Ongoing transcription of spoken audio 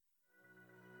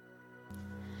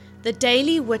The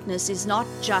Daily Witness is not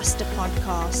just a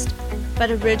podcast,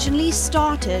 but originally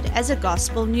started as a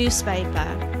gospel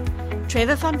newspaper.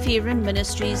 Trevor van Vieren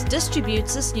Ministries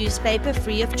distributes this newspaper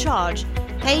free of charge,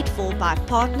 paid for by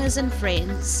partners and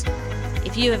friends.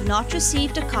 If you have not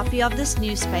received a copy of this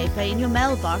newspaper in your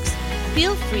mailbox,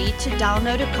 feel free to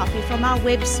download a copy from our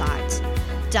website,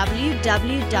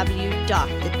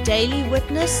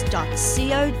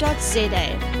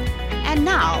 www.thedailywitness.co.za. And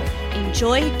now,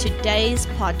 enjoy today's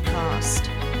podcast.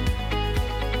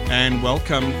 And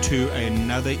welcome to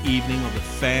another evening of the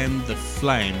Fan the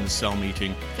Flames cell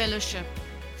meeting. Fellowship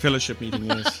meeting,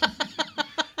 yes.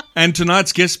 And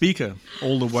tonight's guest speaker,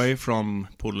 all the way from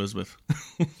Port Elizabeth,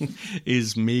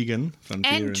 is Megan van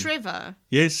Vieren. And Trevor.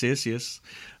 Yes. I'm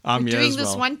We're here doing as well.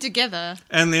 this one together.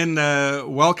 And then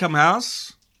Welcome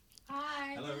House.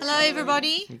 Hi. Hello,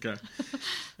 everybody. Okay.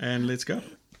 And let's go.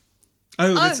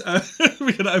 We're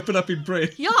going to open up in prayer.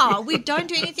 Yeah, we don't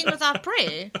do anything without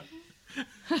prayer.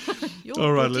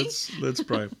 All right, let's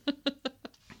pray.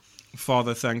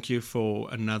 Father, thank you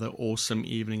for another awesome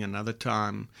evening, another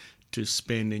time to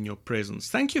spend in your presence.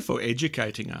 Thank you for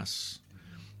educating us.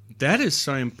 That is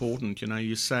so important. You know,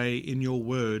 you say in your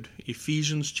word,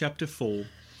 Ephesians chapter 4,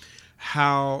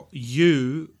 how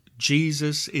you,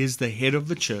 Jesus, is the head of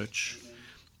the church.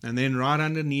 And then right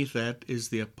underneath that is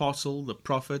the apostle, the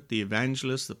prophet, the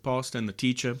evangelist, the pastor, and the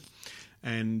teacher.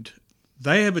 And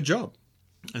they have a job.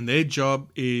 And their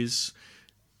job is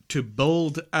to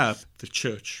build up the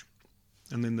church.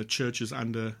 And then the church is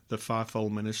under the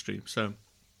fivefold ministry. So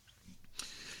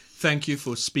thank you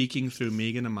for speaking through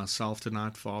Megan and myself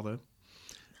tonight, Father.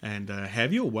 And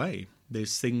have your way.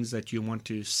 There's things that you want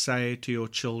to say to your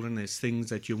children. There's things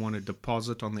that you want to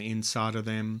deposit on the inside of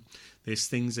them. There's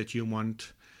things that you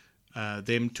want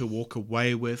them to walk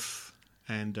away with.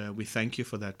 And we thank you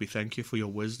for that. We thank you for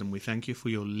your wisdom. We thank you for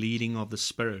your leading of the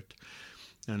Spirit.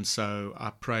 And so I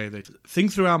pray that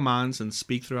think through our minds and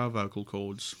speak through our vocal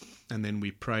cords. And then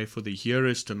we pray for the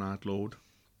hearers tonight, Lord.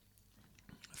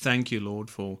 Thank you, Lord,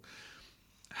 for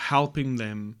helping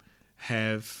them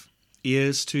have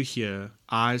ears to hear,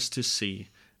 eyes to see,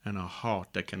 and a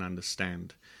heart that can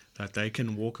understand, that they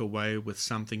can walk away with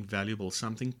something valuable,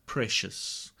 something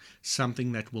precious,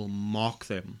 something that will mark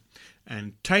them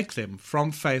and take them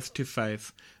from faith to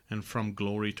faith and from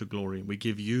glory to glory. We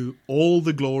give you all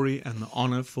the glory and the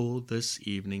honor for this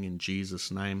evening in Jesus'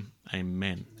 name.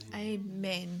 Amen.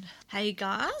 Amen. Hey,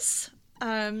 guys.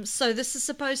 So this is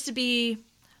supposed to be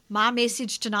my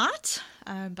message tonight,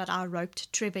 but I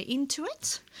roped Trevor into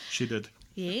it. She did.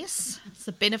 Yes. It's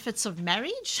the benefits of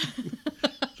marriage.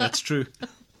 That's true.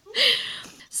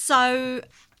 So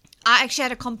I actually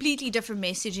had a completely different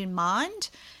message in mind,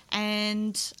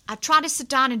 and I tried to sit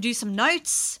down and do some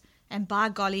notes, and by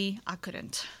golly, I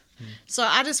couldn't. So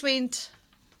I just went,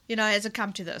 as I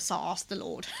come to this, I asked the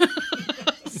Lord.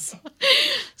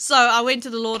 So I went to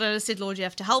the Lord and I said, Lord, you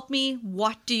have to help me.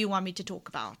 What do you want me to talk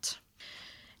about?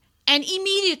 And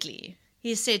immediately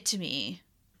he said to me,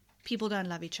 people don't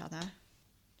love each other.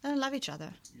 They don't love each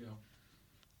other. Yeah.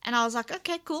 And I was like,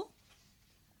 okay, cool.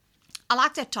 I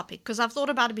like that topic because I've thought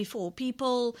about it before.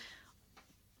 People,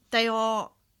 they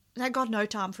got no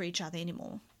time for each other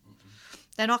anymore. Mm-hmm.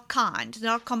 They're not kind. They're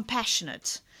not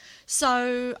compassionate.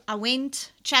 So I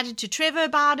went, chatted to Trevor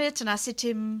about it, and I said to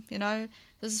him,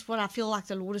 this is what I feel like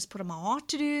the Lord has put in my heart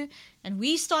to do. And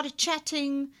we started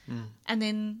chatting, and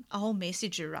then a whole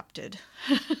message erupted.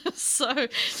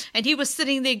 And he was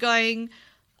sitting there going,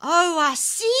 oh, I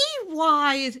see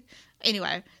why.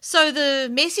 Anyway, so the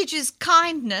message is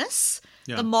kindness,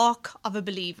 the mark of a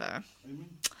believer.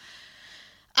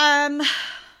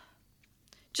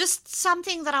 Just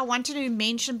something that I wanted to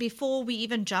mention before we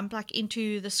even jump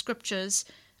into the scriptures,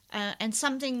 and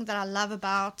something that I love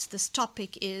about this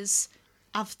topic is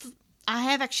I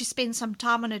have actually spent some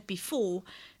time on it before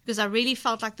because I really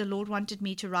felt like the Lord wanted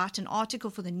me to write an article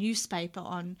for the newspaper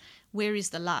on where is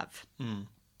the love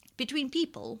between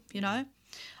people,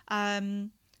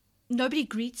 Nobody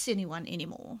greets anyone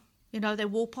anymore. They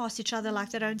walk past each other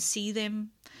like they don't see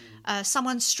them.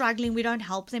 Someone's struggling, we don't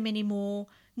help them anymore.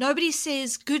 Nobody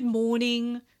says good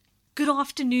morning, good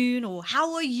afternoon, or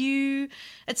how are you?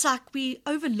 It's like we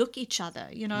overlook each other,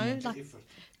 like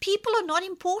people are not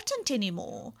important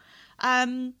anymore.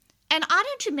 And I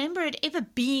don't remember it ever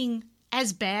being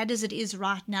as bad as it is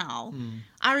right now.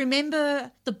 I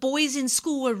remember the boys in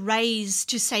school were raised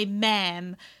to say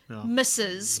ma'am,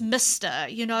 Mrs., Mr.,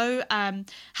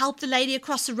 help the lady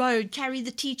across the road, carry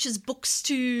the teacher's books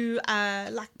to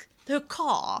her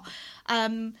car.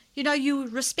 You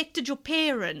respected your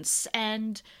parents,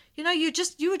 and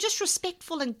you were just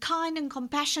respectful and kind and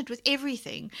compassionate with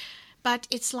everything. But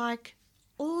it's like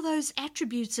all those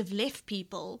attributes have left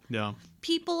people. Yeah.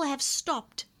 People have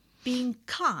stopped being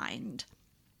kind.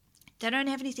 They don't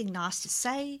have anything nice to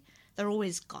say. They're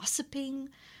always gossiping.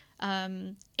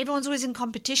 Everyone's always in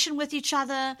competition with each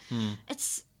other.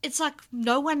 It's like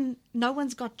no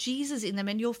one's got Jesus in them,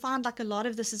 and you'll find like a lot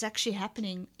of this is actually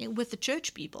happening with the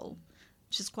church people,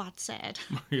 which is quite sad.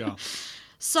 Yeah.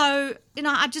 So,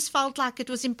 I just felt like it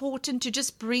was important to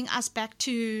just bring us back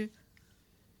to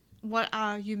what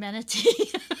our humanity,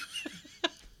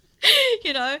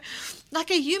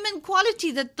 like a human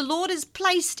quality that the Lord has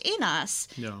placed in us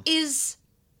is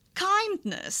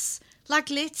kindness.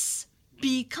 Like, let's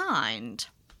be kind.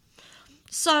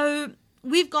 So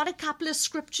we've got a couple of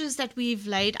scriptures that we've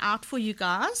laid out for you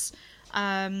guys.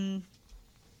 And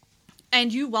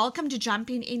you're welcome to jump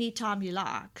in anytime you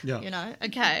like. Yeah.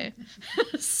 Okay.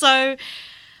 So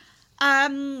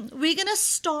we're going to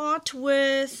start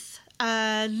with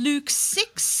Luke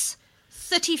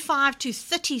 6:35 to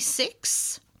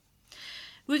 36.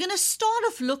 We're going to start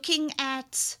off looking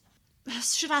at,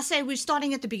 should I say, we're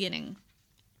starting at the beginning.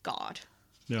 God.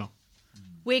 Yeah.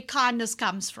 Where kindness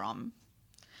comes from.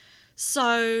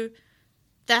 So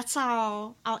that's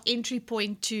our entry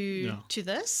point to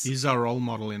this. He's our role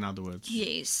model, in other words.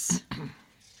 Yes.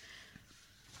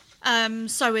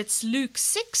 So it's Luke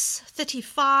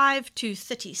 6:35 to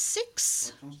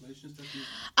 36.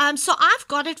 So I've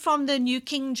got it from the New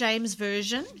King James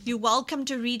Version. You're welcome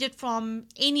to read it from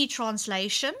any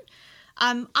translation.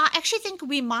 I actually think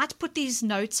we might put these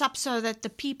notes up so that the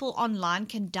people online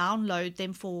can download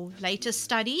them for later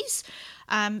studies.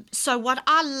 So what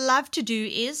I love to do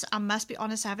is, I must be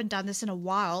honest, I haven't done this in a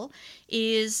while,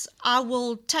 is I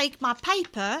will take my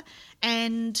paper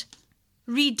and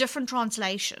read different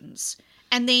translations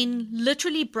and then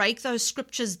literally break those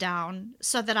scriptures down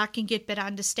so that I can get better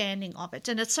understanding of it.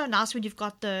 And it's so nice when you've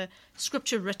got the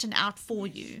scripture written out for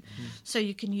you, so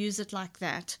you can use it like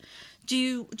that. Do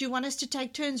you want us to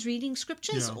take turns reading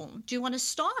scriptures, or do you want to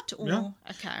start? Or Yeah.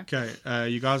 Okay.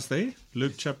 You guys there?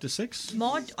 Luke chapter 6.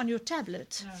 Maud, on your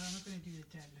tablet. No, I'm not going to do the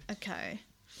tablet. Okay.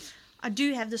 I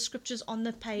do have the scriptures on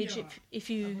the page. Yeah, if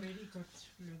you. I've already got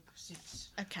Luke 6.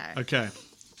 Okay. Okay.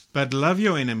 But love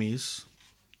your enemies,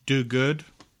 do good,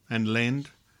 and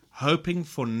lend, hoping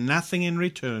for nothing in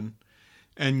return,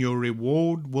 and your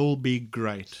reward will be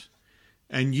great.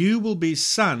 And you will be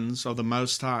sons of the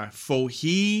Most High, for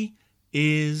He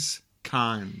is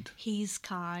kind. He's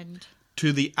kind.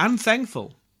 To the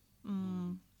unthankful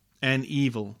and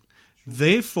evil.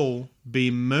 Therefore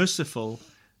be merciful,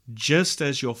 just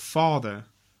as your Father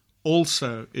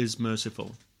also is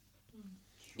merciful.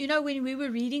 When we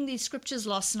were reading these scriptures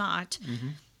last night,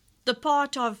 the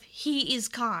part of He is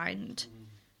kind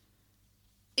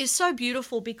is so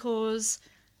beautiful because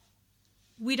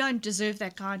we don't deserve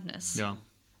that kindness. Yeah.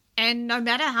 And no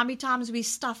matter how many times we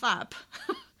stuff up,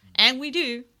 and we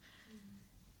do,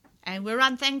 and we're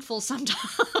unthankful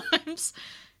sometimes,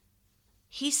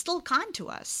 He's still kind to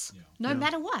us, no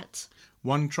matter what.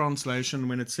 One translation,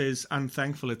 when it says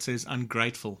unthankful, it says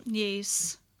ungrateful.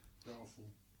 Yes.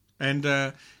 And,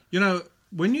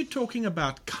 when you're talking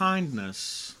about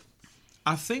kindness,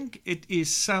 I think it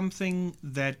is something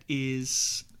that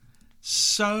is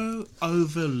so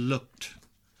overlooked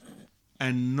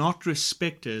and not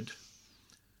respected,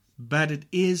 but it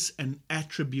is an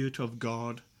attribute of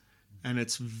God, and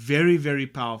it's very, very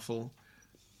powerful.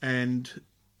 And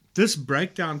this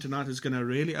breakdown tonight is going to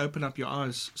really open up your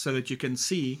eyes so that you can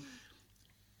see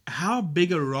how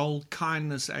big a role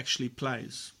kindness actually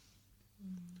plays.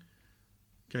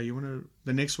 Okay,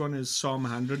 the next one is Psalm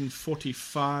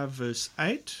 145 verse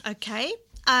 8. Okay.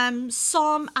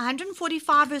 Psalm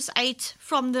 145 verse 8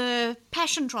 from the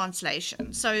Passion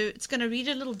Translation. So it's going to read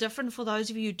a little different for those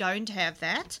of you who don't have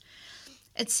that.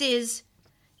 It says,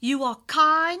 "You are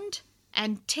kind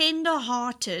and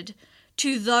tender-hearted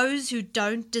to those who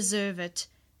don't deserve it,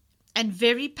 and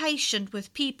very patient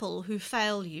with people who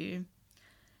fail you.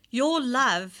 Your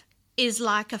love is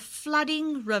like a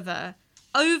flooding river,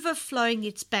 overflowing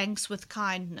its banks with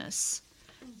kindness."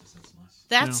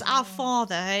 That's our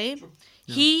Father, eh?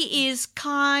 Yeah. He is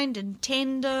kind and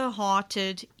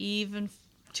tender-hearted even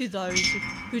to those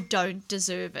who don't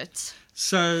deserve it.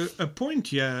 So a point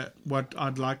here, what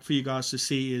I'd like for you guys to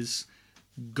see is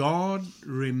God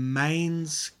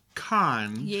remains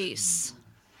kind. Yes.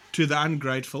 To the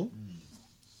ungrateful,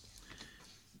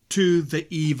 to the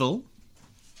evil.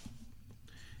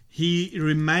 He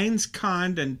remains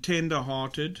kind and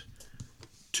tender-hearted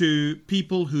to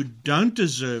people who don't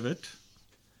deserve it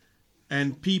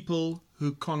and people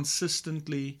who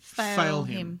consistently fail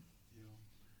him.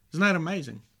 Isn't that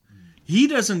amazing? He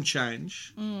doesn't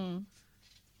change.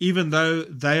 even though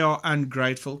they are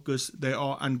ungrateful, because they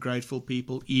are ungrateful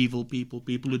people, evil people,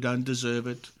 people who don't deserve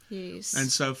it, Yes.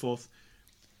 and so forth.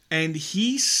 And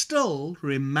he still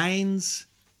remains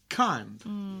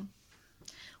kind.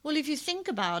 Well, if you think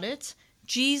about it,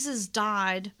 Jesus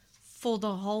died for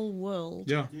the whole world.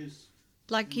 Yeah. Yes.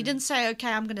 Like, he didn't say, okay,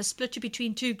 I'm going to split you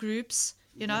between two groups.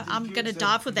 You know, I'm going to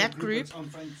die for that group.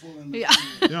 Yeah.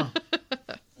 Yeah.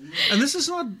 And this is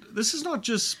not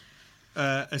just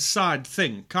a side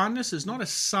thing. Kindness is not a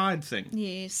side thing.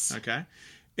 Yes. Okay,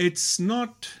 it's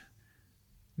not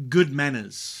good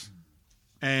manners,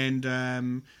 and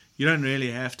you don't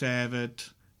really have to have it.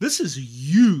 This is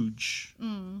huge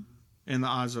in the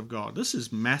eyes of God. This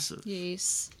is massive.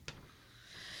 Yes.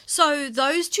 So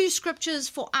those two scriptures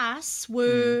for us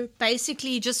were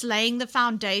basically just laying the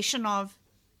foundation of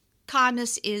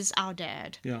kindness is our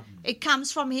dad. Yeah. It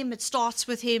comes from him, it starts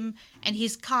with him, and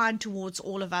he's kind towards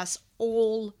all of us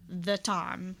all the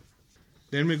time.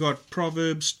 Then we got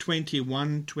Proverbs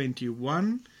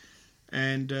 21:21,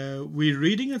 and we're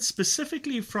reading it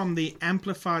specifically from the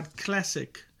Amplified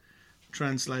Classic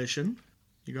translation.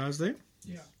 You guys there?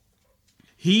 Yeah.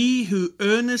 He who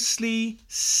earnestly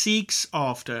seeks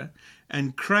after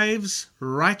and craves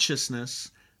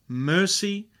righteousness,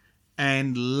 mercy,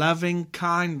 and loving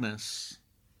kindness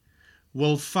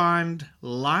will find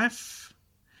life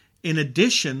in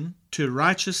addition to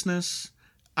righteousness,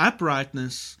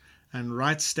 uprightness, and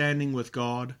right standing with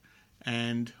God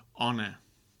and honor.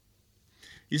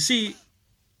 You see,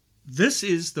 this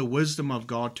is the wisdom of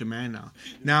God to man now.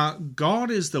 Now, God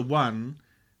is the one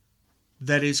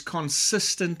that is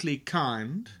consistently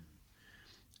kind,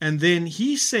 and then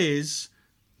he says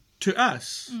to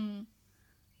us,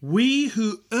 we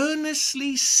who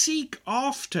earnestly seek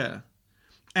after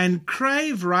and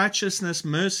crave righteousness,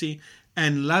 mercy,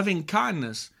 and loving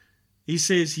kindness, he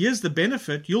says, here's the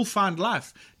benefit, you'll find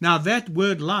life. Now, that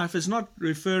word life is not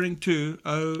referring to,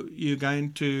 you're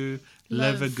going to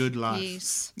live a good life.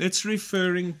 Yes. It's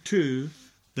referring to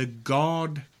the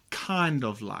God kind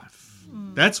of life.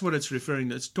 That's what it's referring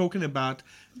to. It's talking about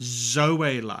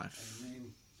Zoe life.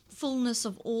 Fullness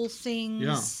of all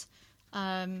things.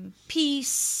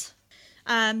 Peace.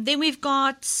 Then we've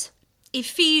got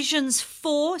Ephesians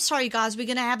 4. Sorry, guys, we're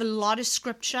going to have a lot of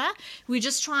scripture. We're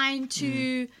just trying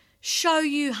to show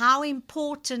you how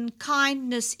important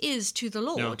kindness is to the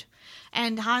Lord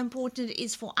and how important it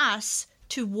is for us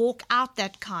to walk out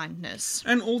that kindness.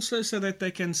 And also so that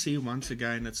they can see, once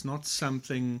again, it's not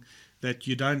something that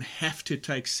you don't have to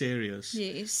take serious.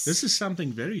 Yes. This is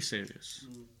something very serious.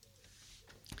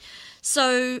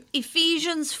 So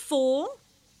Ephesians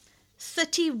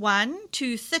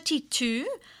 4:31-32.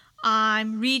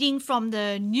 I'm reading from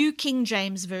the New King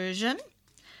James Version.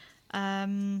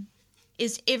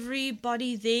 Is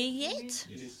everybody there yet?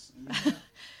 Yes.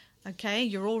 Okay,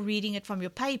 you're all reading it from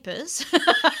your papers.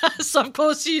 So of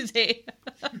course you're there.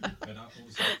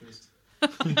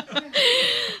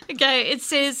 Okay, it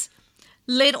says,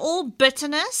 let all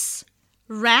bitterness,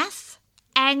 wrath,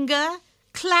 anger,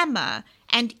 clamor,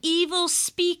 and evil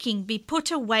speaking be put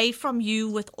away from you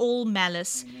with all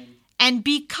malice. Amen. And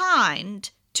be kind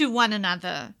to one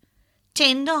another,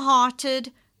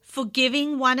 tender-hearted,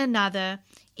 forgiving one another,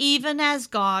 even as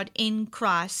God in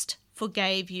Christ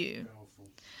forgave you. Powerful.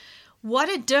 What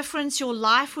a difference your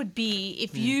life would be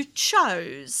if you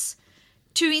chose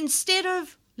to, instead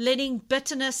of letting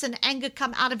bitterness and anger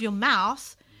come out of your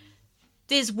mouth,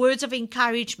 there's words of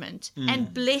encouragement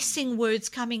and blessing words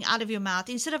coming out of your mouth.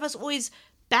 Instead of us always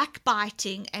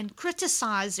backbiting and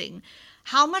criticizing,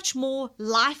 how much more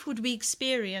life would we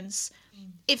experience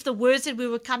if the words that we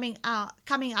were coming out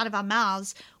of our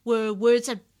mouths were words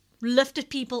that lifted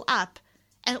people up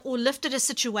or lifted a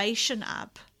situation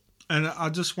up? And I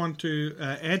just want to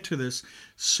add to this,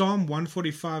 Psalm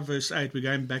 145 verse 8, we're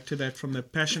going back to that from the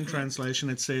Passion Translation.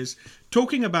 It says,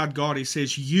 talking about God, he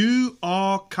says, you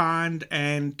are kind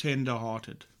and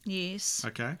tender-hearted. Yes.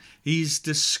 Okay? He's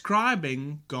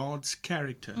describing God's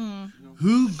character,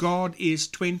 who God is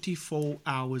 24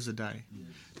 hours a day.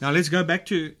 Now let's go back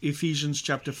to Ephesians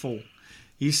chapter 4.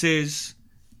 He says,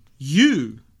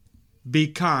 you be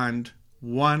kind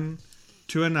one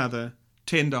to another,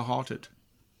 tender-hearted.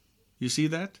 You see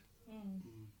that?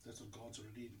 That's what God's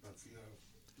already. But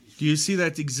Do you see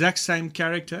that exact same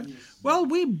character? Yes. Well,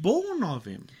 we're born of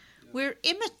him. We're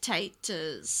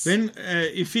imitators. Then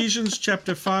Ephesians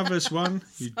chapter 5 verse 1.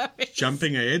 You're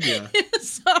jumping ahead here.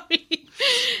 Sorry.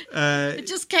 It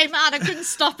just came out. I couldn't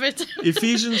stop it.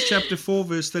 Ephesians chapter 4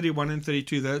 verse 31 and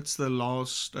 32. That's the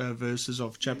last verses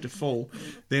of chapter 4.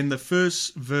 Then the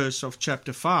first verse of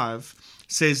chapter 5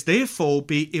 says, therefore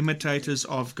be imitators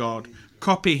of God.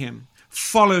 Copy him.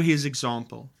 follow his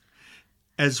example.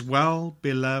 As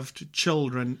well-beloved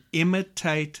children,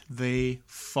 imitate their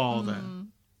father.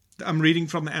 I'm reading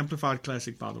from the Amplified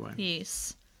Classic, by the way.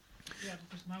 Yes. Yeah,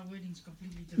 because my wording's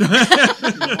completely different.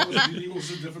 I was reading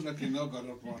also different, like you now got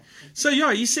that one. So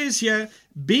yeah, he says here,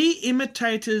 be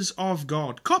imitators of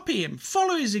God. Copy him.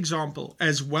 Follow his example.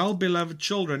 As well-beloved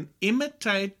children,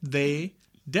 imitate their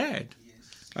dad.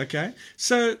 Okay?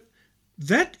 So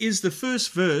that is the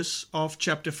first verse of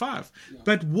chapter 5. Yeah.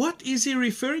 But what is he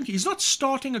referring to? He's not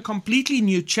starting a completely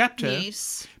new chapter.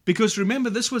 Yes. Because remember,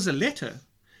 this was a letter.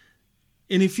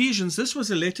 In Ephesians, this was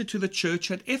a letter to the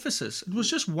church at Ephesus. It was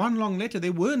just one long letter.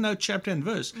 There were no chapter and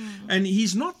verse. And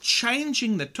he's not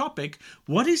changing the topic.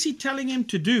 What is he telling him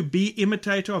to do? Be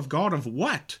imitator of God of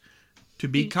what? To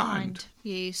be kind.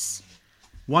 Yes.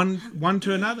 One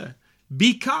to another.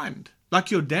 Be kind, like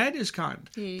your dad is kind.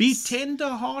 Yes. Be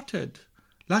tender-hearted,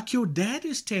 like your dad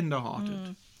is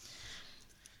tender-hearted.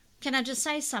 Can I just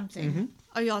say something? Mm-hmm.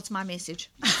 Oh, yeah, it's my message.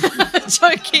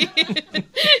 Joking.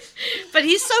 But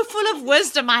he's so full of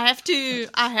wisdom. I have to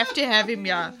have him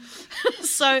here.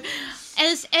 So,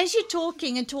 as you're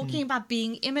talking about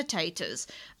being imitators,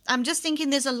 I'm just thinking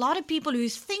there's a lot of people who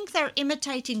think they're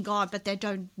imitating God, but they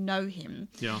don't know him.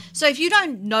 Yeah. So if you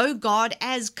don't know God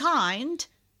as kind,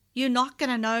 you're not going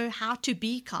to know how to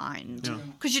be kind,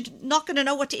 because you're not going to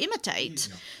know what to imitate.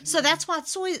 So that's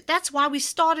why we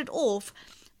started off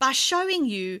by showing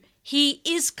you he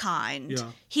is kind.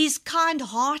 Yeah. He's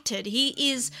kind-hearted.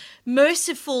 He is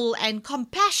merciful and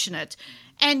compassionate.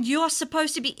 And you're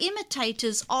supposed to be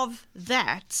imitators of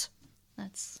that.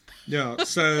 Yeah,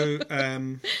 so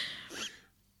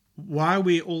why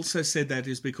we also said that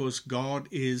is because God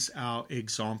is our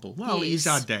example. Well, He's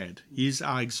our dad. He's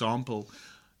our example.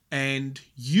 And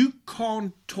you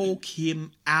can't talk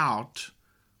him out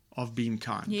of being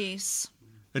kind. Yes.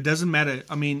 It doesn't matter.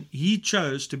 I mean, he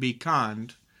chose to be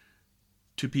kind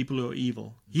to people who are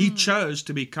evil. He chose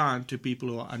to be kind to people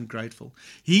who are ungrateful.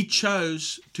 He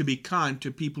chose to be kind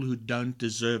to people who don't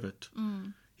deserve it.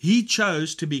 He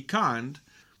chose to be kind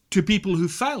to people who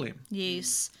fail him.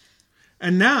 Yes.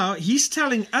 And now he's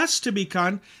telling us to be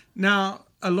kind. Now,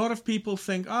 a lot of people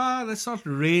think, that's not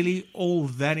really all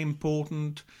that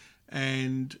important,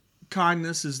 and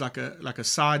kindness is like a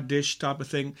side dish type of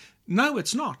thing. No,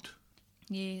 it's not.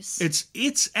 Yes.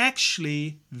 It's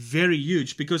actually very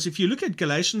huge, because if you look at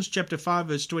Galatians chapter 5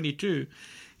 verse 22,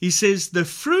 he says the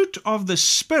fruit of the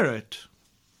Spirit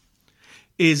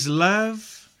is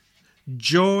love,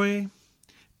 joy,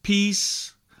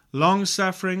 peace,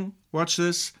 long-suffering, watch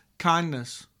this,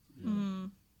 kindness.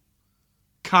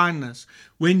 Kindness.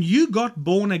 When you got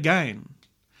born again,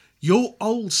 your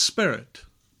old spirit,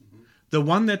 the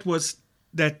one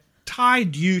that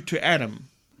tied you to Adam,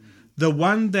 the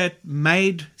one that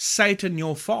made Satan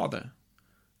your father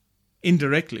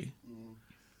indirectly,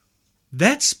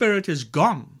 that spirit is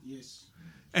gone. Yes.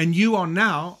 And you are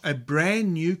now a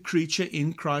brand new creature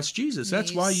in Christ Jesus.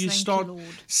 That's why you start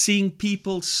seeing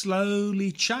people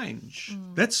slowly change.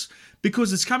 That's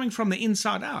because it's coming from the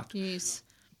inside out. Yes.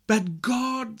 But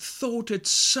God thought it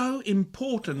so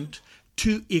important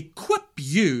to equip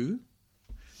you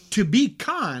to be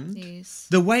kind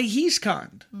the way He's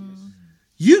kind.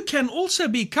 You can also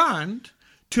be kind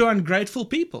to ungrateful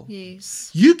people.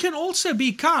 Yes. You can also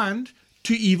be kind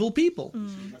to evil people.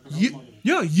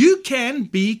 You can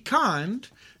be kind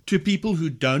to people who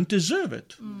don't deserve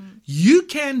it. You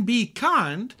can be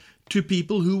kind to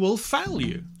people who will fail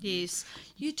you. Yes.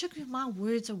 You took my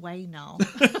words away now.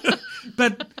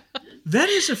 But that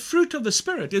is a fruit of the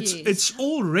Spirit. It's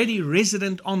already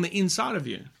resident on the inside of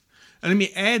you. And let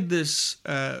me add this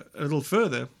a little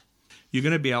further. You're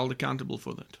going to be held accountable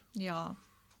for that. Yeah.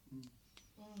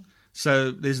 So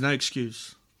there's no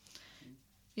excuse.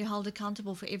 You're held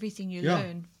accountable for everything you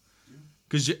learn.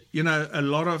 Because a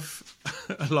lot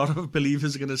of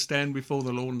believers are going to stand before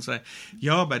the Lord and say,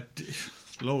 "Yeah, but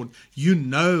Lord, you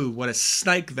know what a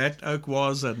snake that oak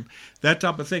was and that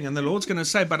type of thing." And the Lord's going to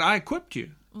say, "But I equipped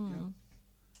you.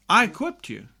 I equipped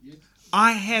you.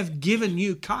 I have given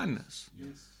you kindness.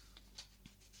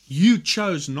 You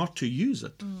chose not to use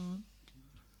it."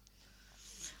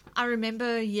 I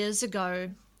remember years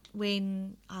ago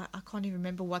when I can't even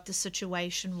remember what the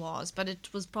situation was, but it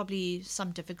was probably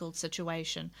some difficult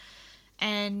situation.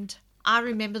 And I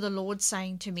remember the Lord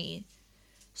saying to me,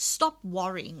 stop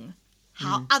worrying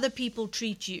how other people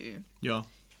treat you. Yeah.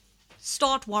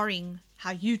 Start worrying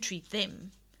how you treat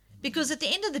them. Because at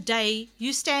the end of the day,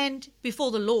 you stand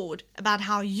before the Lord about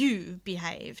how you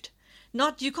behaved.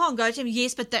 You can't go to him,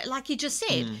 yes, but that, like he just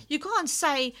said, you can't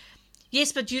say,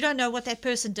 yes, but you don't know what that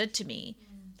person did to me.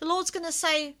 The Lord's going to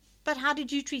say, but how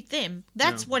did you treat them?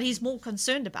 That's what he's more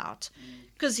concerned about,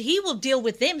 because he will deal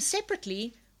with them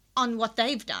separately on what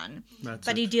they've done,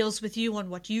 but he deals with you on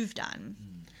what you've done.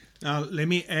 Now, let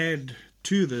me add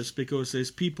to this, because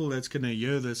there's people that's going to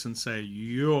hear this and say,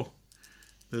 yo,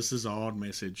 this is a hard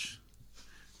message.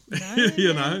 No,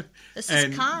 you know? This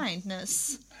is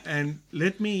kindness. And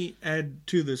let me add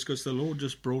to this, because the Lord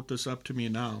just brought this up to me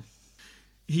now.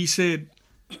 He said,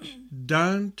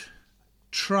 don't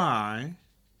try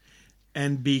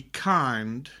and be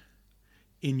kind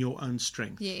in your own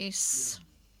strength. Yes.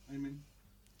 Amen.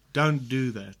 Don't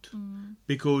do that,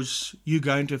 because you're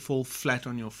going to fall flat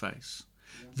on your face.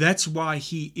 That's why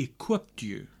he equipped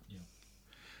you.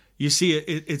 You see,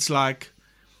 it's like,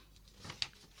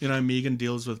 Megan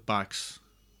deals with bikes.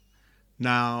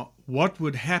 Now, what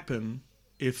would happen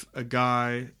if a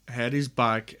guy had his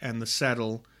bike and the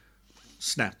saddle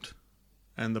snapped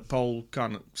and the pole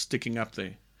kind of sticking up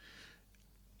there?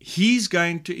 He's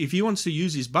going to, if he wants to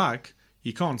use his bike,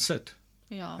 he can't sit.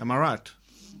 Yeah. Am I right?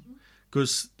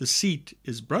 Because the seat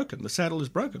is broken, the saddle is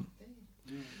broken.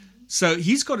 So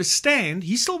he's got to stand.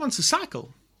 He still wants to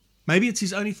cycle. Maybe it's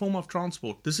his only form of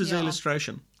transport. This is an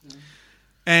illustration.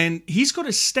 And he's got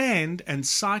to stand and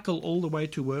cycle all the way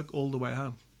to work, all the way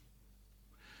home.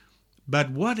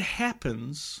 But what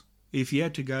happens if he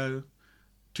had to go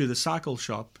to the cycle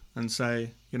shop and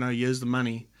say, here's the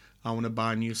money, I want to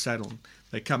buy a new saddle.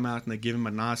 They come out and they give him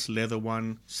a nice leather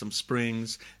one, some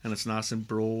springs, and it's nice and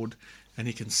broad, and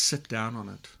he can sit down on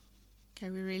it. Okay,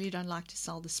 we really don't like to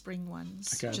sell the spring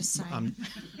ones. Okay, Just saying.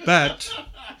 But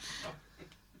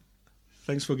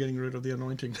thanks for getting rid of the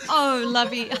anointing. Oh,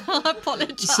 lovey. I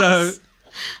apologize. So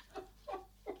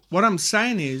what I'm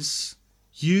saying is,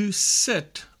 you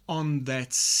sit on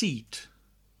that seat.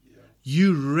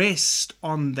 You rest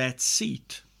on that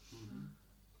seat.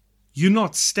 You're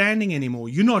not standing anymore.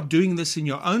 You're not doing this in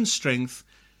your own strength.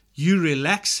 You're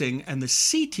relaxing, and the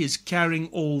seat is carrying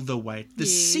all the weight. The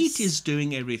seat is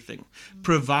doing everything,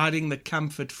 providing the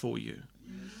comfort for you.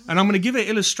 And I'm going to give an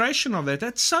illustration of that.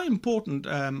 That's so important.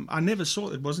 I never saw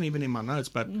it. It wasn't even in my notes.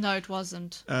 But no, it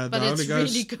wasn't. the But it's Holy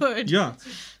Ghost, really good. Yeah.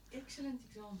 Excellent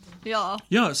example. Yeah.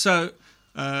 Yeah, so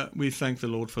we thank the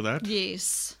Lord for that.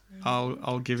 Yes.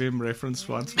 I'll give him reference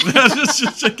once.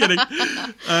 just kidding.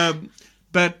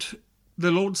 But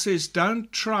the Lord says,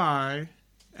 don't try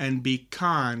and be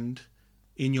kind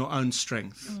in your own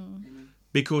strength,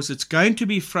 because it's going to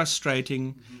be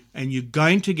frustrating, and you're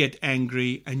going to get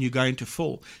angry, and you're going to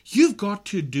fall. You've got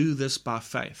to do this by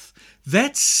faith.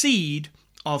 That seed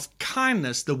of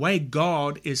kindness, the way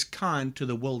God is kind to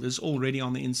the world, is already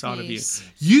on the inside of you.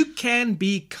 You can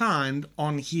be kind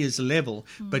on his level,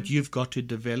 but you've got to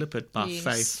develop it by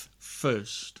faith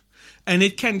first. And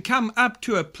it can come up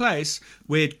to a place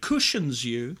where it cushions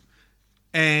you,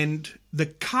 and the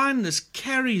kindness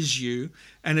carries you,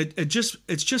 and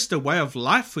it's just a way of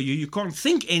life for you. You can't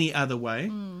think any other way.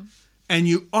 And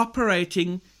you're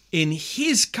operating in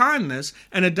his kindness,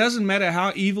 and it doesn't matter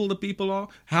how evil the people are,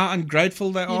 how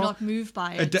ungrateful they are. You're not moved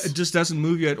by it. It just doesn't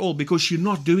move you at all, because you're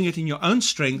not doing it in your own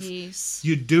strength. Yes.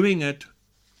 You're doing it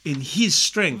in his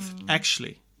strength,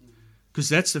 actually. Because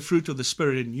that's the fruit of the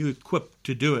Spirit, and you're equipped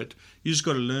to do it. You just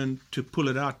got to learn to pull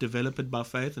it out, develop it by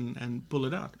faith, and pull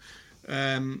it out.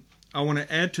 I want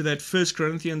to add to that 1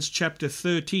 Corinthians chapter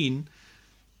 13,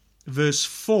 verse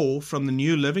 4 from the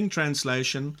New Living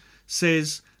Translation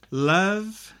says,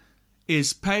 love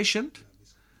is patient,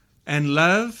 and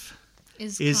love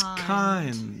is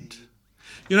kind.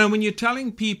 When you're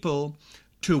telling people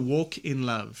to walk in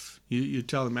love, you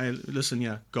tell them, hey,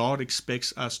 listen, God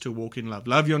expects us to walk in love.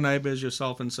 Love your neighbor as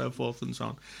yourself, and so forth and so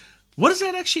on. What does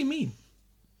that actually mean?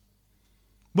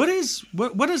 What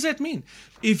does that mean?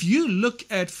 If you look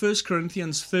at 1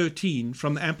 Corinthians 13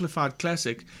 from the Amplified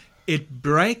Classic, it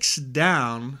breaks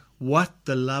down what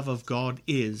the love of God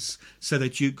is, so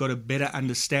that you've got a better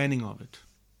understanding of it.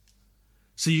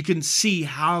 So you can see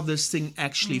how this thing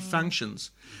actually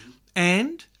functions.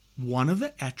 And one of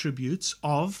the attributes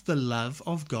of the love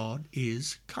of God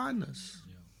is kindness.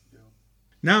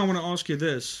 Now I want to ask you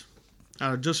this.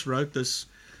 I just wrote this.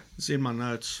 It's in my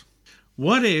notes.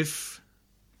 What if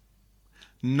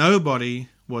nobody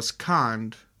was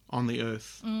kind on the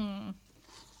earth?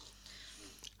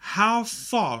 How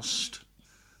fast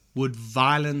would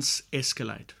violence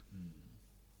escalate?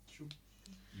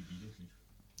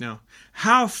 Now,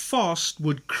 how fast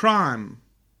would crime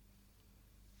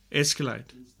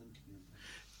escalate?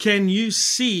 Can you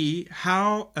see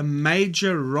how a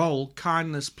major role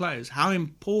kindness plays? How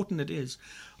important it is?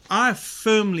 I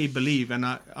firmly believe, and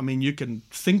I mean, you can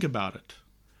think about it.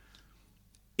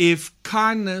 If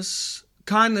kindness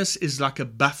is like a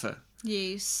buffer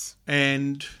Yes.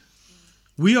 And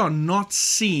we are not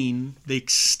seeing the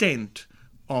extent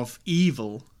of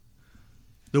evil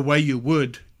the way you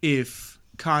would if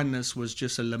kindness was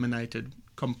just eliminated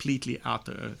completely out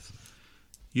the earth.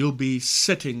 You'll be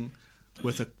sitting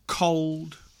with a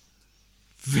cold,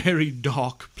 very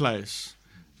dark place.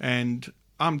 And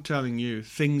I'm telling you,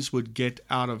 things would get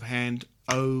out of hand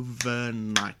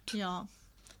overnight. Yeah,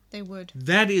 they would.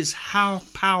 That is how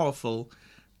powerful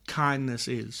kindness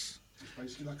is. It's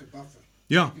basically like a buffer.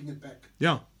 Yeah. Keeping it back.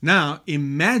 Yeah. Now,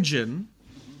 imagine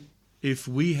if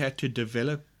we had to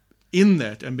develop in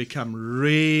that and become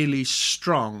really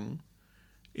strong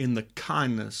in the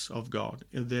kindness of God,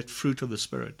 in that fruit of the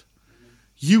Spirit.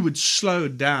 You would slow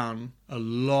down a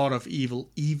lot of evil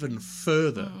even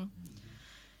further.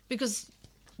 Because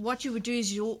what you would do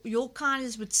is your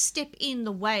kindness would step in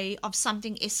the way of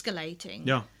something escalating.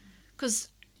 Yeah. Because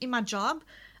in my job,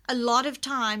 a lot of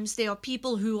times there are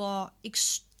people who are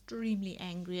extremely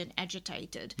angry and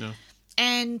agitated. Yeah.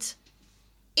 And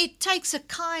it takes a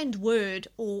kind word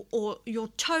or your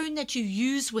tone that you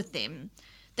use with them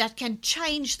that can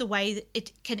change the way that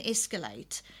it can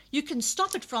escalate. You can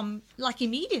stop it from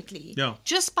immediately. Yeah.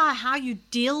 Just by how you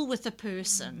deal with a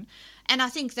person. And I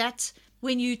think that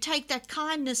when you take that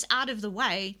kindness out of the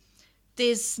way,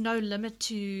 there's no limit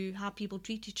to how people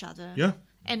treat each other. Yeah.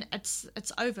 And it's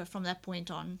over from that point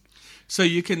on. So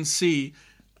you can see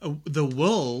the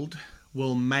world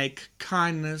will make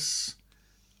kindness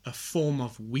a form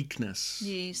of weakness.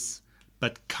 Yes.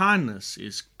 But kindness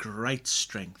is great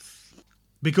strength.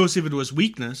 Because if it was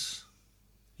weakness,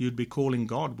 you'd be calling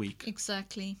God weak.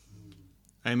 Exactly.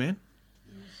 Amen?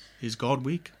 Is God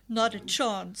weak? Not a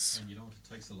chance. And it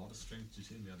takes a lot of strength to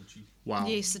turn the other cheek. Wow.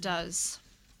 Yes, it does.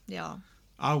 Yeah.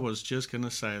 I was just going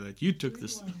to say that. You took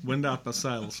this wind out my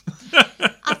sails.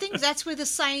 I think that's where the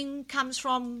saying comes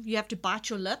from, you have to bite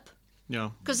your lip. Yeah.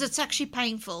 Because it's actually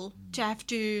painful to have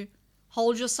to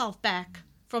hold yourself back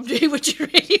from doing what you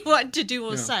really want to do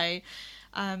or say.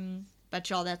 But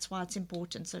yeah, that's why it's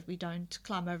important so that we don't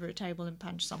climb over a table and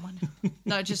punch someone.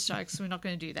 No, just jokes. We're not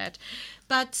going to do that.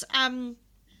 But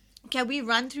can we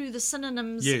run through the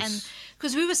synonyms? Yes. And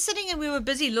because we were sitting and we were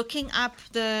busy looking up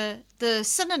the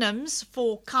synonyms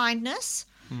for kindness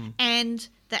and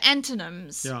the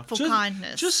antonyms for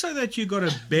kindness. Just so that you got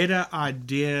a better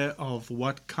idea of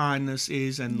what kindness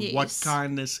is and what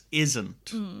kindness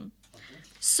isn't.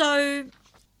 So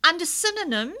under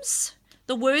synonyms,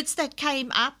 the words that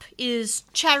came up is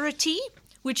charity,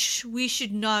 which we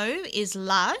should know is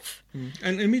love.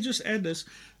 And let me just add this.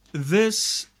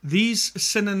 These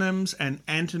synonyms and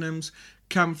antonyms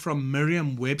come from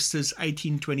Merriam-Webster's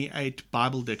 1828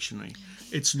 Bible Dictionary.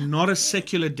 It's not a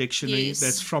secular dictionary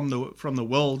that's from the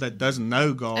world that doesn't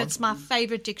know God. It's my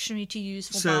favorite dictionary to use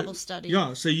for Bible study.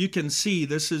 Yeah, so you can see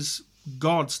this is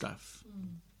God stuff.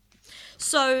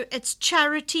 So it's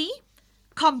charity,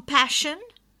 compassion,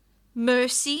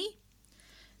 mercy,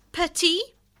 pity,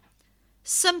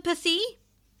 sympathy,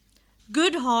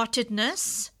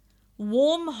 good-heartedness,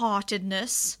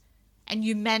 warm-heartedness, and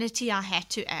humanity I had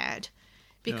to add,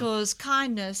 because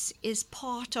kindness is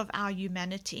part of our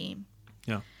humanity.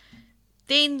 Yeah.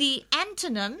 Then the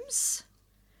antonyms,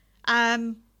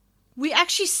 we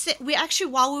actually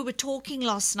while we were talking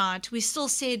last night, we still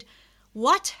said,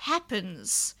 what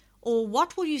happens or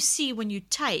what will you see when you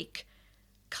take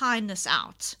kindness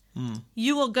out?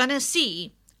 You are going to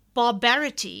see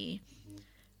barbarity,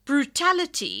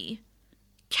 brutality,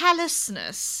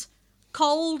 callousness,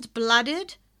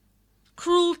 cold-blooded,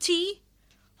 cruelty,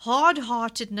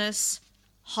 hard-heartedness,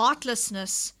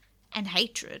 heartlessness, and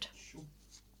hatred.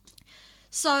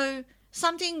 So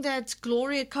something that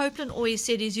Gloria Copeland always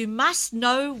said is you must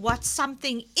know what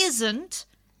something isn't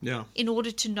in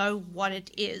order to know what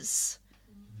it is.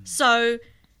 So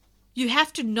you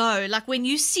have to know, like when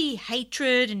you see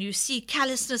hatred and you see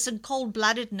callousness and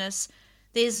cold-bloodedness,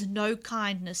 there's no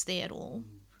kindness there at all.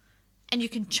 And you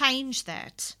can change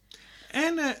that.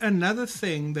 And another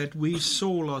thing that we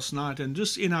saw last night, and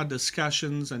just in our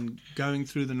discussions and going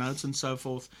through the notes and so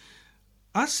forth,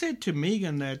 I said to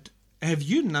Megan that, have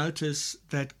you noticed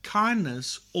that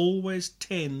kindness always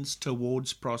tends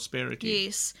towards prosperity?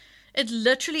 Yes. It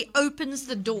literally opens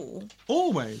the door.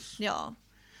 Always. Yeah.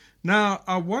 Now,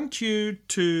 I want you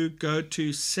to go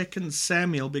to 2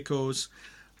 Samuel because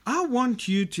I want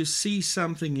you to see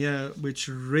something here which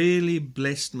really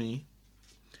blessed me.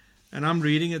 And I'm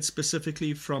reading it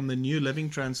specifically from the New Living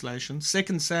Translation,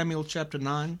 2 Samuel chapter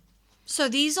 9. So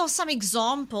these are some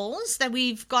examples that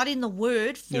we've got in the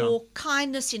Word for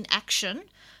kindness in action.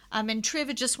 And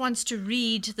Trevor just wants to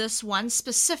read this one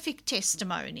specific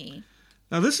testimony.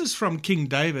 Now, this is from King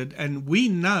David, and we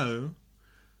know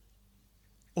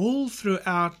all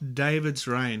throughout David's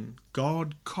reign,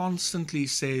 God constantly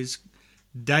says,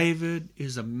 David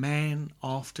is a man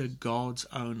after God's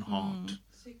own heart.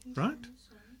 Right?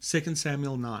 2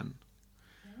 Samuel 9.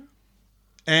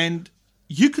 And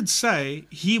you could say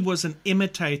he was an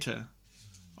imitator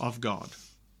of God.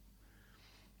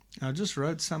 I just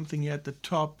wrote something here at the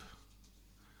top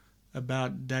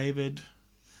about David.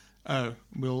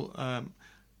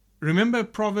 Remember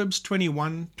Proverbs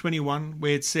 21:21,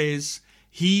 where it says,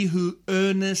 he who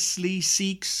earnestly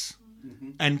seeks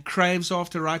and craves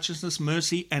after righteousness,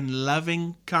 mercy, and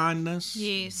loving kindness.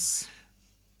 Yes.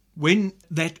 When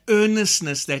that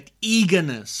earnestness, that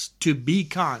eagerness to be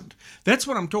kind, that's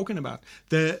what I'm talking about.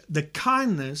 The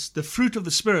kindness, the fruit of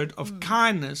the Spirit of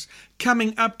kindness,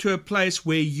 coming up to a place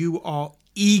where you are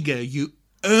eager, you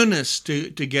earnest to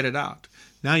get it out.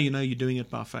 Now you know you're doing it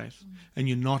by faith, and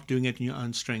you're not doing it in your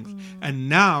own strength. And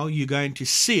now you're going to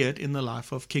see it in the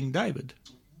life of King David.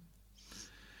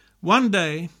 One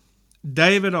day,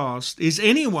 David asked, is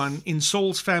anyone in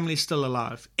Saul's family still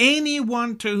alive?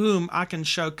 Anyone to whom I can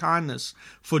show kindness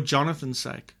for Jonathan's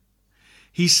sake?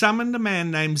 He summoned a man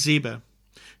named Ziba,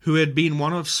 who had been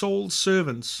one of Saul's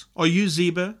servants. Are you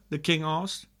Ziba? The king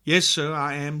asked. Yes, sir,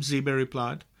 I am, Ziba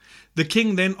replied. The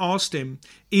king then asked him,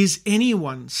 is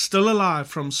anyone still alive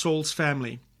from Saul's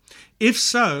family? If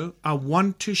so, I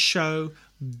want to show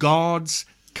God's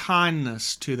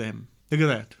kindness to them. Look at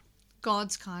that.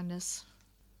 God's kindness.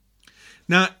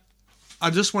 Now, I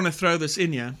just want to throw this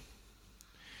in here.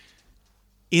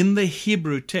 In the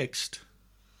Hebrew text,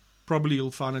 probably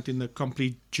you'll find it in the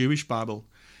complete Jewish Bible,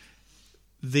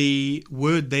 the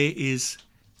word there is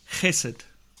chesed.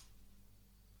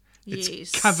 Yes.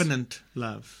 It's covenant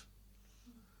love.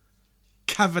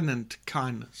 Covenant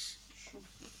kindness.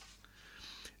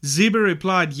 Ziba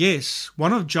replied, yes,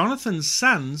 one of Jonathan's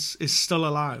sons is still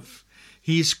alive.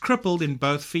 He is crippled in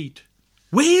both feet.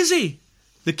 Where is he?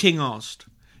 The king asked.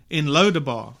 In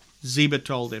Lodabar, Ziba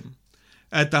told him,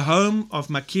 at the home of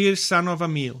Machir, son of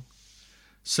Amiel.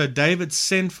 So David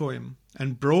sent for him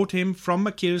and brought him from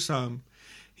Machir's home.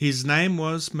 His name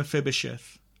was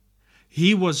Mephibosheth.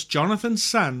 He was Jonathan's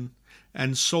son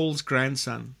and Saul's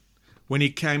grandson. When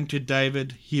he came to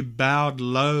David, he bowed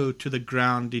low to the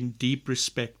ground in deep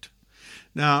respect.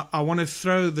 Now, I want to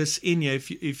throw this in here.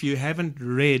 If you haven't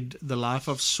read the life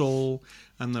of Saul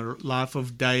and the life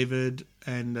of David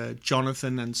and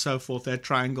Jonathan and so forth, that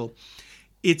triangle,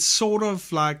 it's sort of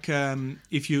like,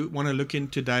 if you want to look in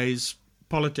today's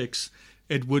politics,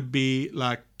 it would be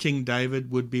like King David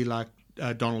would be like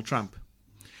Donald Trump.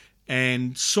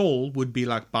 And Saul would be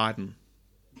like Biden.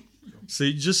 So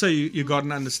just so you got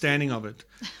an understanding of it.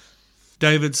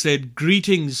 David said,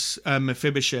 greetings,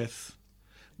 Mephibosheth.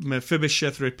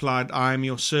 Mephibosheth replied, I am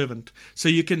your servant. So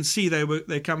you can see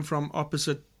they come from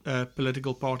opposite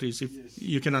political parties, if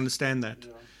you can understand that.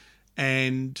 Yeah.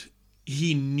 And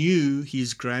he knew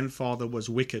his grandfather was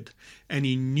wicked, and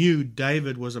he knew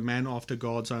David was a man after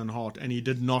God's own heart, and he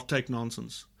did not take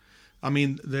nonsense. I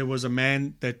mean, there was a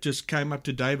man that just came up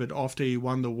to David after he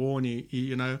won the war, and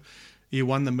he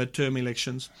won the midterm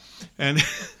elections, and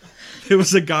there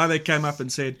was a guy that came up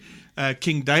and said,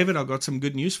 King David, I've got some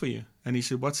good news for you. And he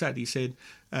said, what's that? He said,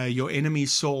 your enemy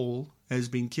Saul has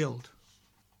been killed.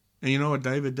 And you know what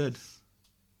David did?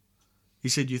 He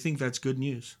said, you think that's good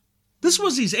news? This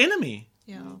was his enemy.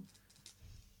 Yeah.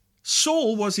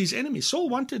 Saul was his enemy. Saul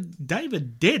wanted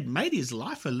David dead, made his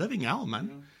life a living hell, man.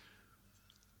 Yeah.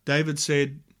 David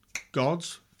said,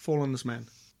 gods, fall on this man.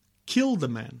 Kill the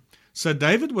man. So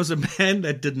David was a man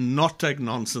that did not take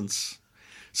nonsense.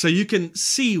 So you can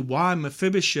see why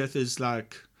Mephibosheth is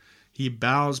like, he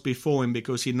bows before him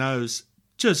because he knows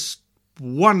just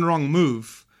one wrong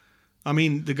move. I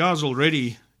mean, the guy's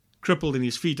already crippled in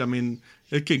his feet. I mean,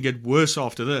 it can get worse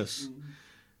after this. Mm-hmm.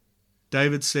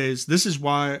 David says, this is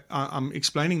why I'm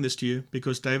explaining this to you,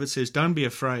 because David says, don't be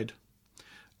afraid.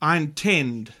 I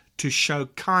intend to show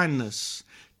kindness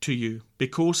to you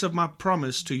because of my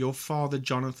promise to your father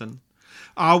Jonathan.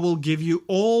 I will give you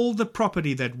all the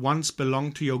property that once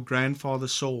belonged to your grandfather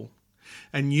Saul,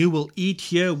 and you will eat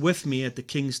here with me at the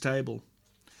king's table.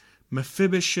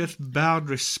 Mephibosheth bowed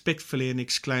respectfully and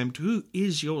exclaimed, who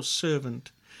is your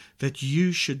servant that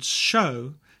you should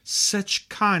show such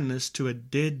kindness to a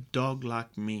dead dog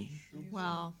like me?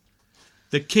 Wow.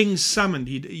 The king summoned,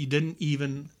 he didn't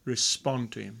even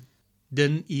respond to him,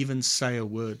 didn't even say a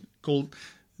word.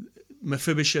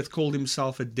 Mephibosheth called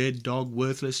himself a dead dog,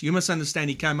 worthless. You must understand,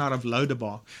 he came out of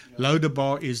Lodabar. Yeah.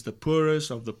 Lodabar is the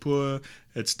poorest of the poor.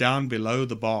 It's down below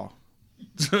the bar.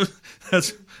 So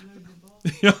that's,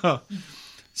 yeah.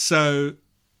 So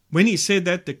When he said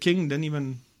that, the king didn't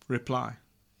even reply.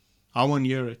 I won't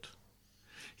hear it.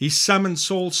 He summoned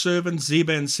Saul's servant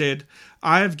Ziba and said,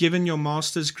 I have given your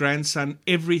master's grandson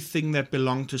everything that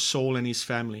belonged to Saul and his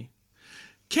family.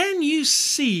 Can you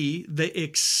see the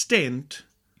extent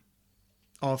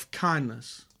of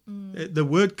kindness? The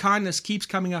word kindness keeps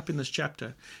coming up in this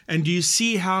chapter. And do you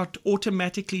see how it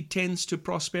automatically tends to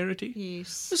prosperity?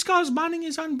 Yes. This guy's minding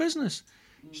his own business.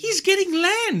 He's getting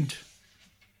land.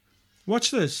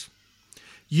 Watch this.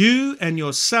 You and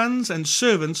your sons and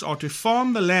servants are to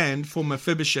farm the land for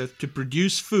Mephibosheth to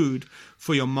produce food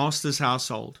for your master's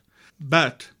household.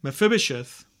 But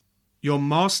Mephibosheth, your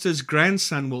master's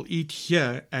grandson, will eat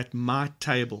here at my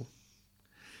table.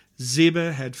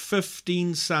 Ziba had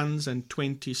 15 sons and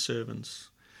 20 servants.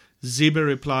 Ziba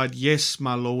replied, Yes,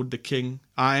 my lord the king,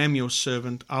 I am your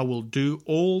servant. I will do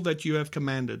all that you have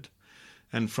commanded.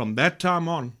 And from that time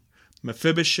on,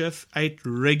 Mephibosheth ate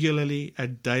regularly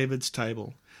at David's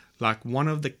table, like one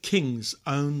of the king's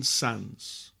own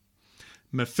sons.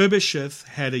 Mephibosheth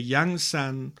had a young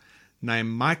son named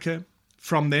Micah.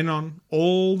 From then on,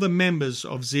 all the members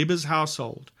of Ziba's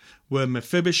household were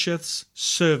Mephibosheth's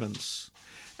servants.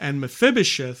 And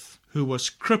Mephibosheth, who was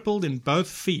crippled in both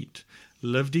feet,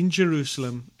 lived in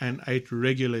Jerusalem and ate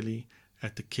regularly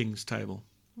at the king's table.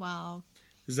 Wow.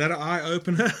 Is that an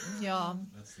eye-opener? Yeah.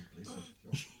 That's the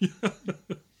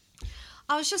blessing.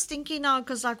 I was just thinking now,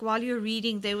 because like while you were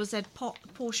reading, there was that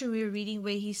portion we were reading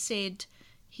where he said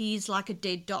he's like a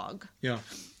dead dog. Yeah.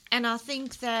 And I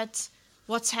think that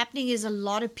what's happening is a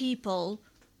lot of people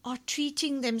are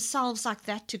treating themselves like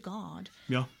that to God.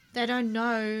 Yeah. They don't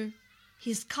know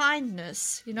his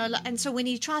kindness, and so when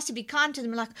he tries to be kind to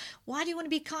them, like, why do you want to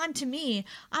be kind to me?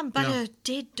 I'm but a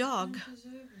dead dog.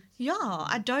 Yeah,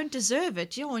 I don't deserve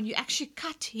it. Yeah, and you actually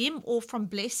cut him off from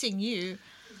blessing you.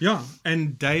 Yeah,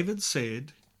 and David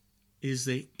said, is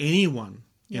there anyone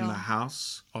in Yeah. the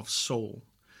house of Saul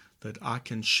that I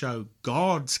can show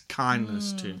God's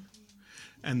kindness to?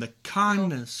 And the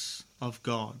kindness of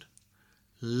God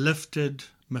lifted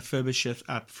Mephibosheth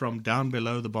up from down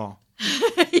below the bar.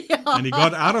 And he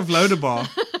got out of Lodabar.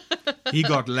 He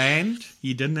got land.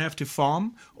 He didn't have to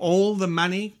farm. All the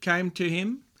money came to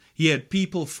him. He had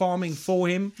people farming for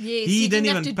him. Yes, he he didn't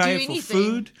didn't have even to pay do for anything.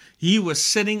 food. He was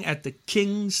sitting at the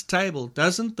king's table.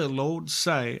 Doesn't the Lord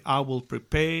say, I will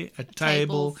prepare a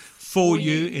table for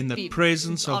you in the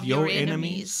presence of your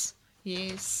enemies?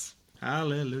 Yes.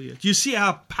 Hallelujah. Do you see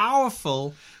how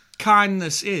powerful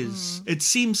kindness is? It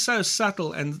seems so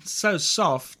subtle and so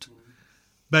soft,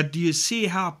 but do you see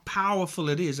how powerful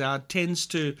it is? How it tends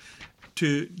to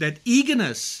that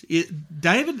eagerness.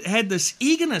 David had this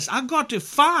eagerness. I've got to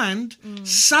find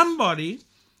somebody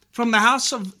from the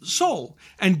house of Saul,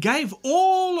 and gave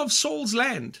all of Saul's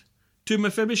land to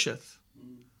Mephibosheth.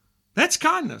 That's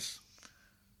kindness.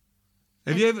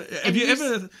 Have you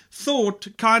ever thought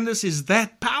kindness is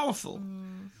that powerful?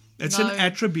 It's No. an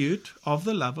attribute of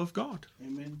the love of God.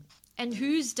 Amen. And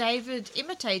who's David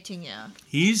imitating here?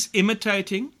 He's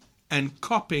imitating and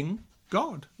copying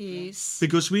God, Yes.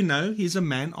 because we know he's a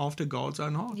man after God's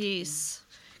own heart. Yes.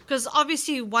 Because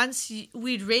obviously once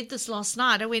we'd read this last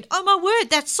night, I went, oh my word,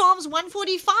 that's Psalms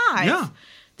 145. Yeah.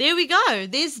 There we go.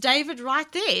 There's David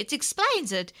right there. It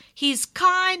explains it. He's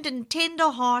kind and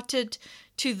tender-hearted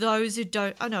to those who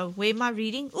don't. Oh no, where am I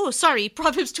reading? Oh, sorry,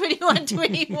 Proverbs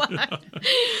 21:21.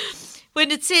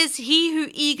 When it says, he who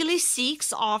eagerly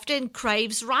seeks after and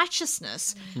craves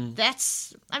righteousness.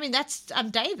 That's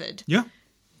David. Yeah.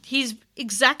 He's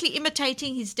exactly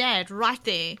imitating his dad right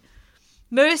there.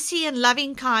 Mercy and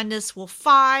loving kindness will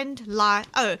find life.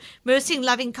 Oh, mercy and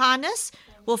loving kindness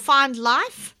will find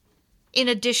life in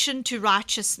addition to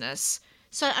righteousness.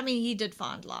 So, he did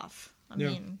find life.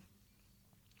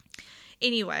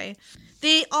 Anyway,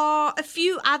 there are a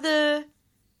few other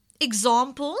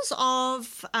examples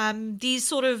of these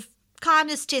sort of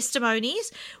kindness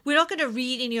testimonies. We're not going to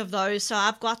read any of those, so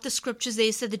I've got the scriptures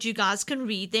there so that you guys can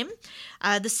read them.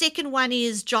 The second one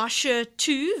is Joshua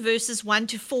 2 verses 1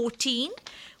 to 14,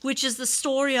 which is the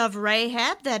story of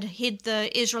Rahab that hid the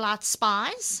Israelite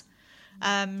spies.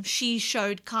 She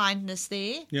showed kindness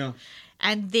there. Yeah.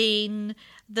 And then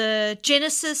the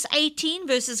Genesis 18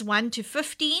 verses 1 to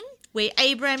 15, where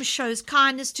Abraham shows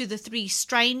kindness to the three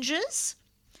strangers.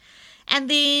 And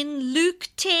then Luke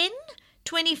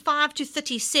 10:25 to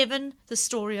 37, the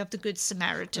story of the Good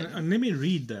Samaritan. And let me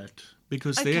read that,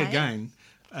 because there again,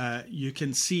 you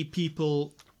can see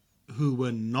people who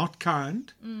were not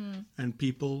kind and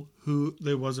people who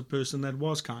there was a person that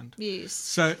was kind. Yes.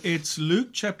 So it's Luke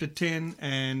chapter 10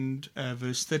 and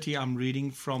verse 30. I'm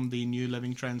reading from the New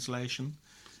Living Translation.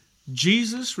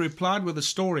 Jesus replied with a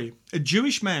story. A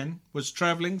Jewish man was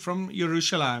traveling from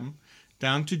Jerusalem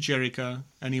down to Jericho,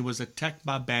 and he was attacked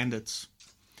by bandits.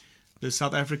 The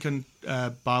South African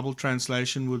Bible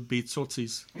translation would be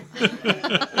tsotsis.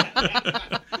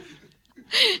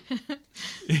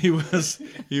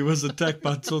 He was attacked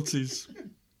by tsotsis.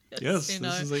 Yes,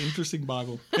 this is an interesting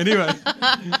Bible. Anyway,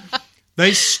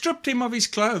 they stripped him of his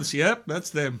clothes. Yep,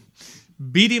 that's them.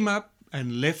 Beat him up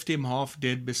and left him half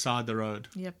dead beside the road.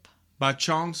 Yep. By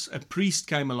chance, a priest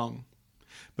came along.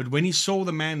 But when he saw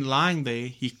the man lying there,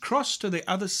 he crossed to the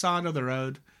other side of the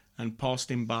road and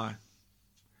passed him by.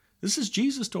 This is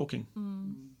Jesus talking.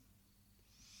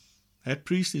 That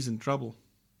priest is in trouble.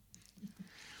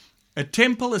 A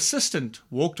temple assistant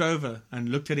walked over and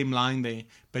looked at him lying there,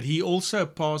 but he also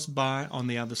passed by on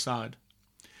the other side.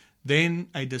 Then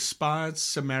a despised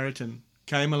Samaritan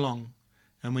came along,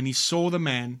 and when he saw the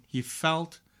man, he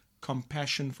felt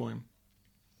compassion for him.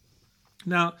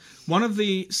 Now, one of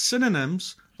the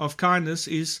synonyms of kindness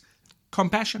is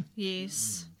compassion.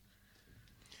 Yes.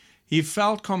 He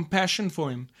felt compassion for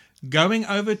him. Going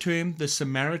over to him, the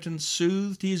Samaritan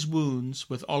soothed his wounds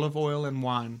with olive oil and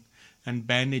wine and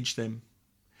bandaged them.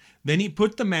 Then he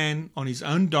put the man on his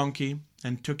own donkey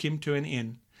and took him to an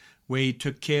inn, where he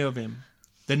took care of him.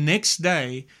 The next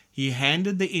day, he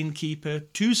handed the innkeeper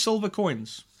 2 silver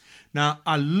coins. Now,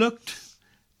 I looked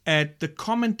at the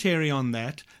commentary on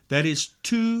that. That is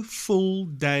 2 full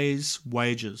days'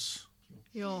 wages.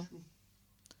 Yeah.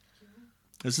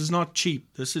 This is not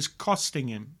cheap. This is costing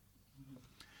him.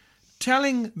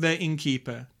 Telling the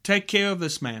innkeeper, take care of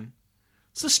this man.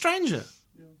 It's a stranger.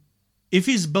 If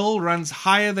his bill runs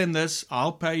higher than this,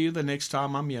 I'll pay you the next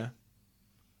time I'm here.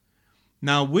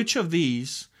 Now, which of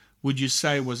these would you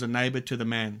say was a neighbor to the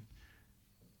man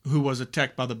who was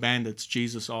attacked by the bandits?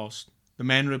 Jesus asked. The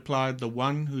man replied, the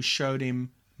one who showed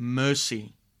him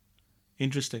mercy.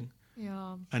 Interesting.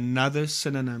 Yeah. Another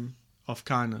synonym of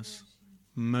kindness.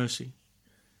 Mercy.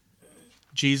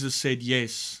 Jesus said,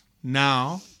 yes.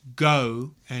 Now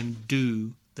go and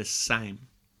do the same.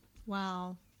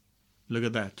 Wow. Look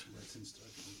at that.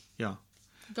 Yeah.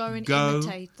 Go and Go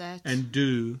imitate that. and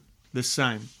do the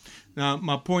same. Now,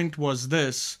 my point was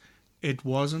this. It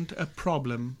wasn't a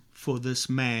problem for this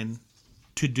man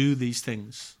to do these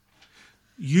things.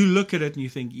 You look at it and you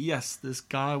think, yes, this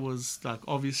guy was like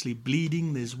obviously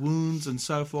bleeding, there's wounds and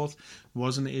so forth. It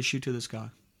wasn't an issue to this guy.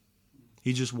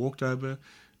 He just walked over,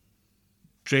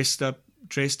 dressed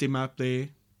him up there,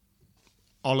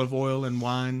 olive oil and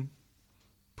wine,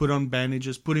 put on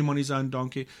bandages, put him on his own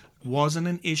donkey. It wasn't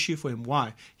an issue for him.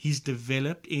 Why? He's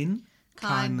developed in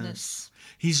kindness.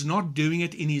 He's not doing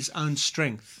it in his own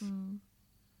strength.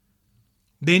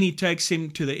 Then he takes him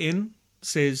to the inn,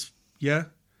 says, yeah,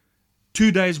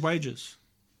 2 days' wages,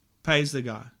 pays the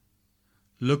guy.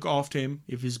 Look after him.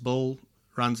 If his bill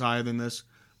runs higher than this,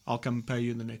 I'll come and pay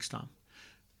you the next time.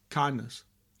 Kindness.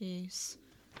 Yes.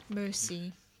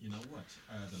 Mercy. You know what?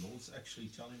 The Lord's actually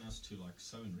telling us to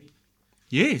sow and reap.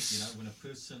 Yes. You know, when a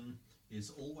person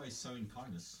is always sowing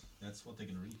kindness, that's what they're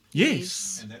going to reap.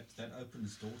 Yes. And that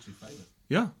opens door to favor.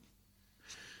 Yeah.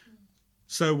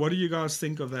 So what do you guys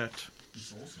think of that?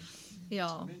 It's awesome.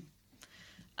 Yeah.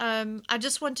 I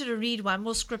just wanted to read one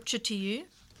more scripture to you.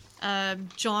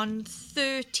 John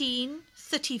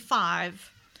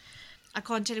 13:35. I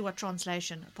can't tell you what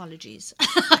translation. Apologies.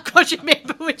 I can't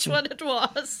remember which one it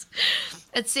was.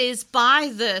 It says, by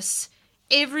this,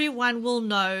 everyone will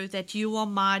know that you are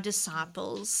my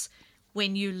disciples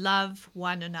when you love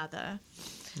one another.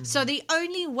 Mm-hmm. So the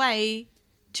only way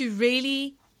to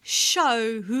really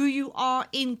show who you are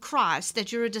in Christ,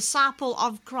 that you're a disciple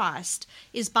of Christ,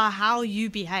 is by how you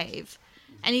behave.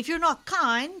 And if you're not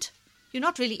kind, you're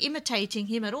not really imitating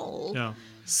him at all. Yeah.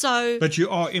 So, but you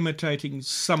are imitating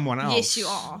someone else. Yes, you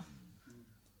are.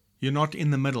 You're not in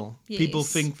the middle. Yes. People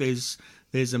think there's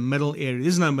a middle area.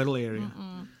 There's no middle area.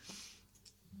 Mm-mm.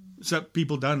 So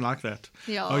people don't like that.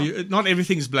 Yeah. Not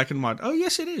everything's black and white. Oh,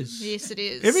 yes, it is. Yes, it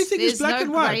is. Everything is black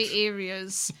and white. There's no grey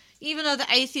areas. Even though the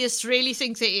atheists really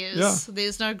think there is,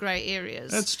 there's no grey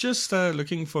areas. It's just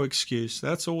looking for excuse.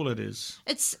 That's all it is.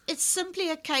 It's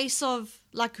simply a case of,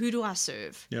 who do I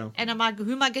serve? Yeah. And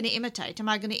who am I going to imitate? Am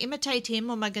I going to imitate him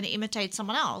or am I going to imitate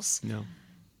someone else? Yeah.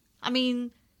 I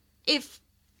mean, if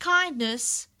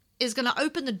kindness is going to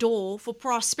open the door for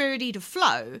prosperity to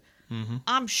flow,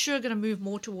 I'm sure going to move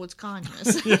more towards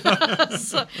kindness.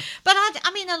 But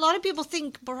I mean, a lot of people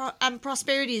think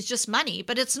prosperity is just money,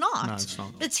 but it's not. No, it's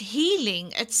not. It's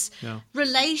healing. It's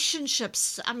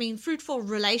relationships. I mean, fruitful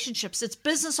relationships. It's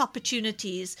business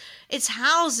opportunities. It's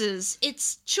houses.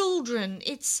 It's children.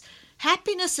 It's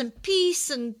happiness and peace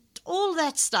and all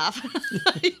that stuff.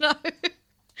 You know.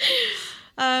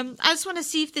 I just want to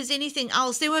see if there's anything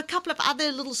else. There were a couple of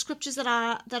other little scriptures that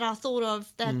I thought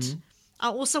of that I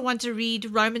also want to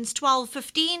read. Romans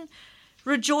 12:15.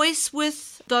 Rejoice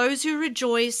with those who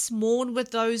rejoice, mourn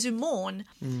with those who mourn.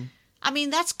 I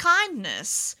mean, that's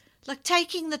kindness. Like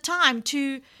taking the time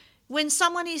to, when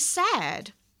someone is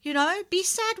sad, you know, be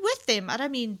sad with them. I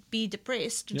don't mean be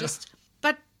depressed,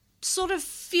 but sort of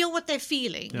feel what they're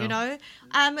feeling, you know.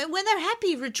 And when they're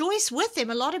happy, rejoice with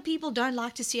them. A lot of people don't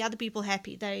like to see other people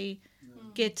happy. They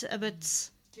get a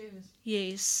bit Jealous.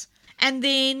 Yes. And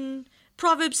then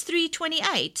Proverbs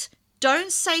 3:28.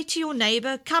 Don't say to your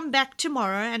neighbor, come back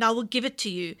tomorrow and I will give it to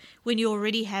you, when you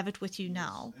already have it with you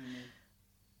now.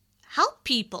 Help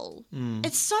people.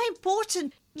 It's so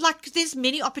important. Like, there's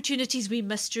many opportunities we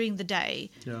miss during the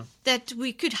day that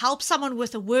we could help someone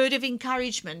with a word of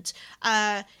encouragement.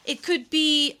 It could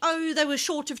be, they were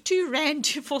short of 2 rand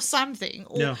for something,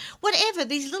 or whatever.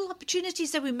 These little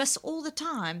opportunities that we miss all the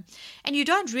time. And you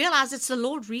don't realize it's the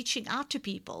Lord reaching out to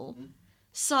people.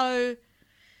 So,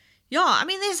 yeah, I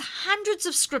mean, there's hundreds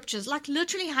of scriptures, like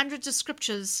literally hundreds of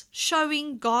scriptures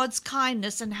showing God's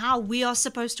kindness and how we are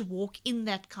supposed to walk in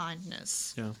that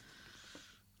kindness. Yeah.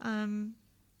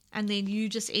 And then you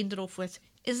just ended off with,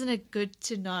 isn't it good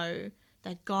to know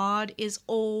that God is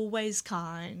always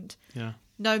kind? Yeah.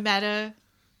 No matter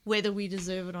whether we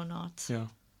deserve it or not. Yeah.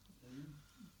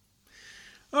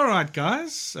 All right,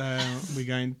 guys. We're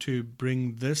going to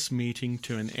bring this meeting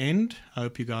to an end. I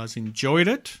hope you guys enjoyed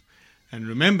it. And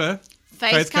remember,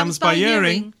 faith comes by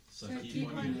hearing. So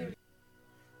keep on hearing.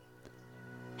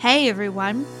 Hey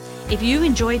everyone, if you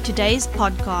enjoyed today's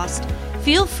podcast,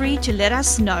 feel free to let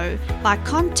us know by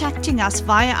contacting us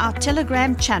via our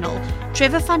Telegram channel,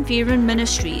 Trevor van Vieren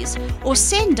Ministries, or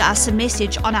send us a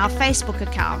message on our Facebook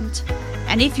account.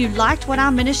 And if you liked what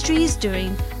our ministry is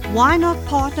doing, why not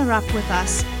partner up with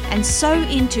us and sow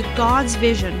into God's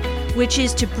vision, which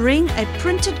is to bring a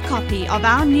printed copy of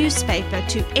our newspaper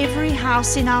to every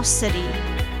house in our city.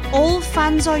 All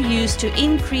funds are used to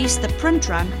increase the print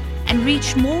run and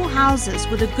reach more houses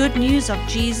with the good news of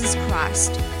Jesus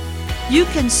Christ. You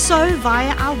can sow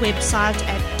via our website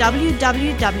at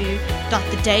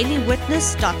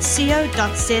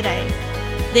www.thedailywitness.co.za.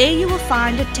 There you will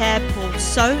find a tab called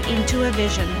Sow into a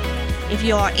Vision. If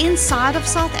you are inside of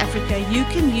South Africa, you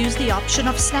can use the option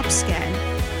of SnapScan.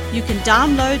 You can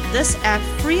download this app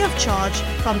free of charge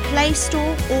from Play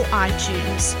Store or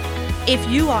iTunes. If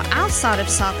you are outside of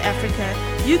South Africa,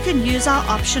 you can use our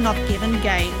option of Give and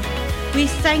Gain. We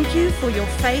thank you for your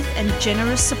faith and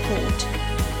generous support.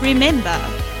 Remember,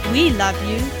 we love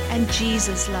you and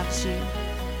Jesus loves you.